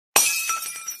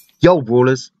Yo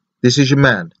Brawlers, this is your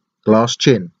man, Glass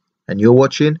Chin, and you're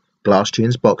watching Glass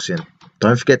Chin's Boxing.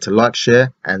 Don't forget to like,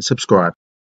 share and subscribe.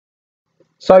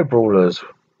 So Brawlers,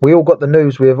 we all got the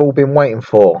news we have all been waiting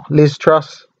for. Liz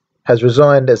Truss has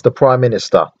resigned as the Prime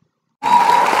Minister.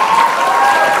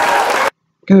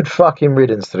 Good fucking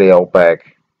riddance to the old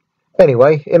bag.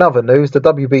 Anyway, in other news, the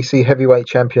WBC heavyweight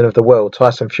champion of the world,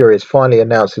 Tyson Fury, has finally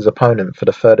announced his opponent for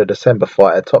the 3rd of December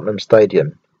fight at Tottenham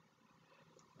Stadium.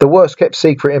 The worst kept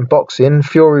secret in boxing,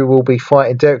 Fury will be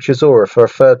fighting Derek Chisora for a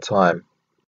 3rd time.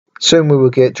 Soon we will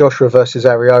get Joshua vs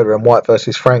Ariola and White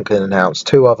vs Franklin announced,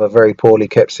 2 other very poorly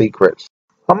kept secrets.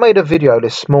 I made a video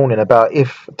this morning about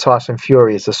if Tyson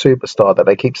Fury is the superstar that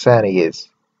they keep saying he is.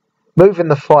 Moving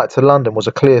the fight to London was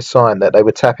a clear sign that they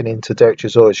were tapping into Derek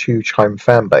Chisora's huge home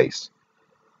fan base.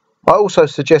 I also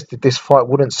suggested this fight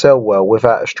wouldn't sell well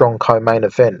without a strong co-main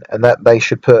event and that they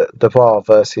should put Dubois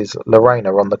vs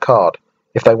Lerena on the card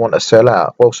if they want to sell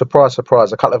out. Well, surprise,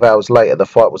 surprise, a couple of hours later the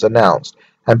fight was announced,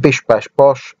 and bish bash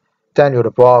bosh, Daniel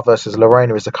Dubois vs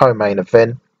Lerena is the co-main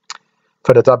event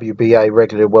for the WBA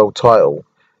regular world title.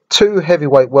 2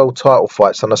 heavyweight world title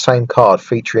fights on the same card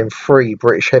featuring 3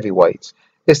 British heavyweights.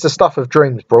 It's the stuff of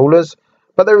dreams, Brawlers,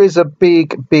 but there is a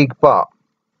big but.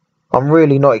 I'm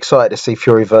really not excited to see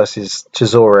Fury vs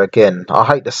Chisora again. I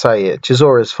hate to say it,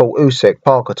 Chisora has fought Usyk,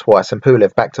 Parker twice and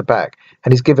Pulev back to back,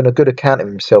 and he's given a good account of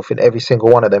himself in every single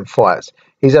one of them fights.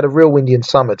 He's had a real Indian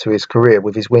summer to his career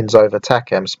with his wins over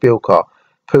Takam, Spilka,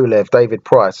 Pulev, David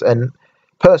Price, and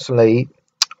personally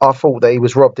I thought that he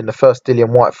was robbed in the first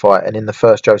Dillian White fight and in the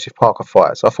first Joseph Parker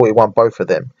fights. I thought he won both of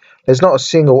them. There's not a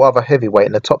single other heavyweight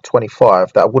in the top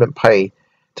 25 that I wouldn't pay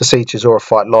to see Chisora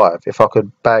fight live if I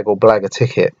could bag or blag a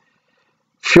ticket.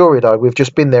 Fury though, we've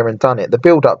just been there and done it. The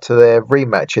build up to their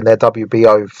rematch in their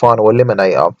WBO final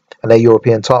eliminator and their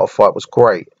European title fight was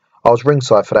great. I was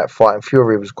ringside for that fight and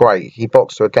Fury was great. He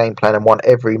boxed to a game plan and won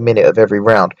every minute of every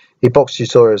round. He boxed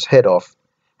Chisora's head off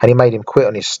and he made him quit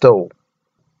on his stool.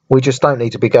 We just don't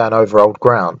need to be going over old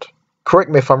ground. Correct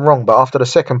me if I'm wrong, but after the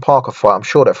second Parker fight, I'm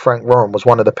sure that Frank Warren was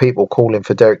one of the people calling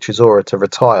for Derek Chisora to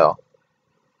retire.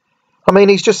 I mean,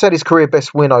 he's just had his career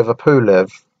best win over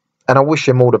Pulev, and I wish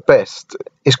him all the best.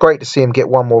 It's great to see him get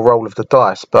one more roll of the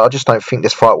dice, but I just don't think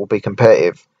this fight will be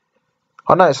competitive.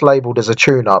 I know it's labelled as a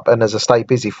tune-up and as a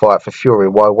stay-busy fight for Fury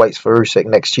while he waits for Usyk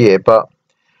next year, but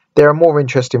there are more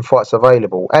interesting fights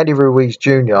available. Andy Ruiz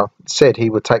Jr. said he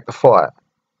would take the fight.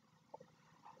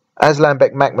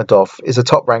 Aslanbek Makhmudov is a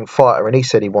top-ranked fighter and he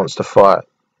said he wants to fight.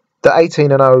 The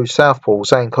 18-0 southpaw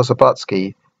Zain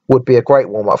Kosabatsky would be a great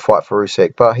warm-up fight for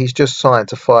Usyk, but he's just signed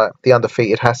to fight the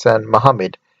undefeated Hassan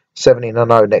Muhammad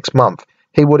 17-0 next month.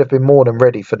 He would have been more than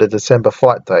ready for the December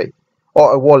fight date.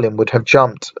 Otto Wallin would have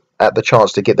jumped at the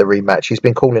chance to get the rematch. He's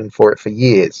been calling for it for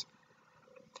years.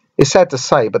 It's sad to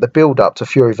say, but the build-up to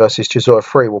Fury vs Chisora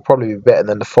 3 will probably be better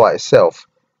than the fight itself.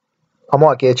 I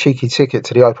might get a cheeky ticket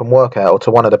to the open workout or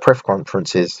to one of the press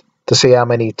conferences to see how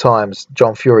many times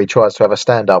John Fury tries to have a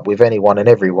stand-up with anyone and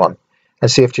everyone and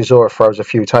see if Chisora throws a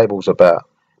few tables about.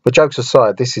 But jokes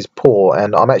aside, this is poor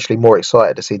and I'm actually more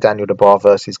excited to see Daniel Dubois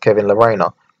versus Kevin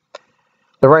Lerena.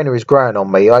 Lerena is growing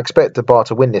on me. I expect Dubois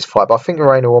to win this fight, but I think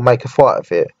Lerena will make a fight of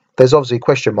it. There's obviously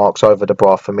question marks over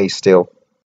Dubois for me still.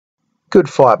 Good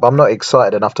fight, but I'm not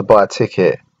excited enough to buy a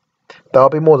ticket. But I'll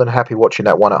be more than happy watching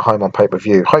that one at home on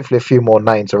pay-per-view. Hopefully a few more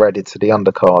names are added to the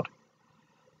undercard.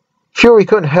 Fury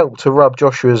couldn't help to rub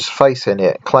Joshua's face in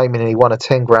it, claiming he won a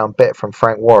 10-grand bet from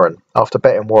Frank Warren after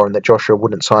betting Warren that Joshua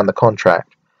wouldn't sign the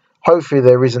contract. Hopefully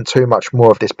there isn't too much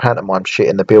more of this pantomime shit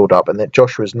in the build-up and that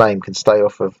Joshua's name can stay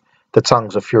off of the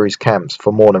tongues of Fury's camps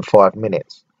for more than 5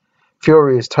 minutes.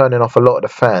 Fury is turning off a lot of the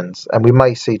fans and we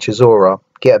may see Chisora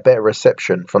get a better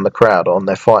reception from the crowd on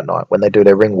their fight night when they do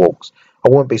their ring walks. I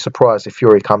wouldn't be surprised if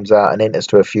Fury comes out and enters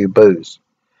to a few boos.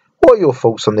 What are your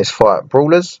thoughts on this fight,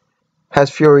 Brawlers? Has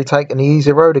Fury taken the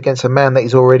easy road against a man that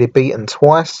he's already beaten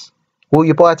twice? Will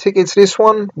you buy a ticket to this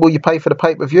one? Will you pay for the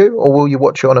pay-per-view? Or will you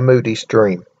watch it on a moody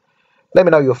stream? Let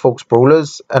me know your thoughts,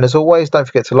 Brawlers. And as always, don't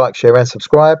forget to like, share and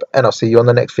subscribe. And I'll see you on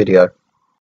the next video.